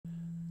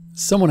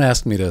Someone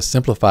asked me to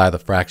simplify the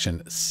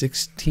fraction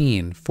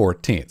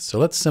 16/14. So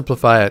let's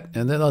simplify it,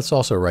 and then let's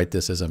also write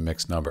this as a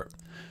mixed number.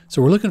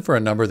 So we're looking for a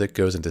number that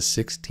goes into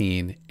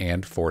 16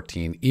 and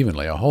 14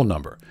 evenly, a whole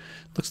number.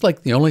 Looks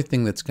like the only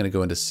thing that's going to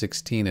go into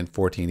 16 and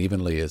 14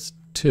 evenly is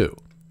 2.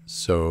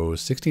 So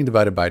 16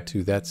 divided by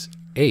 2, that's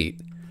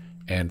 8.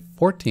 And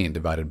 14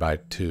 divided by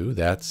 2,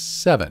 that's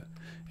 7.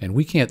 And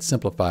we can't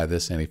simplify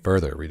this any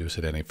further, reduce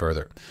it any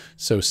further.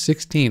 So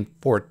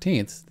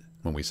 16/14,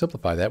 when we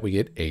simplify that, we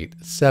get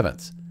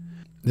 8/7.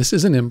 This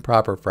is an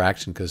improper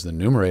fraction because the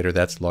numerator,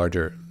 that's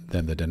larger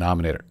than the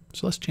denominator.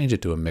 So let's change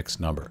it to a mixed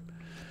number.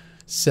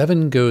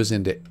 7 goes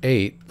into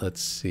 8.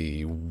 Let's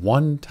see,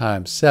 1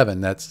 times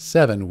 7, that's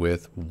 7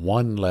 with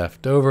 1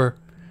 left over.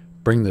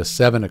 Bring the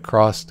 7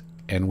 across,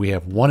 and we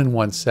have 1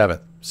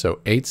 1/7. So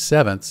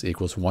 8/7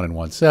 equals 1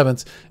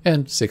 1/7,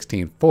 and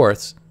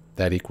 16/4,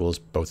 that equals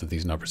both of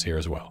these numbers here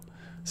as well.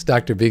 It's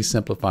Dr. V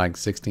simplifying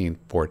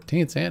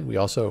 16/14, and we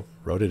also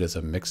wrote it as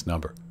a mixed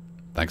number.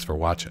 Thanks for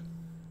watching.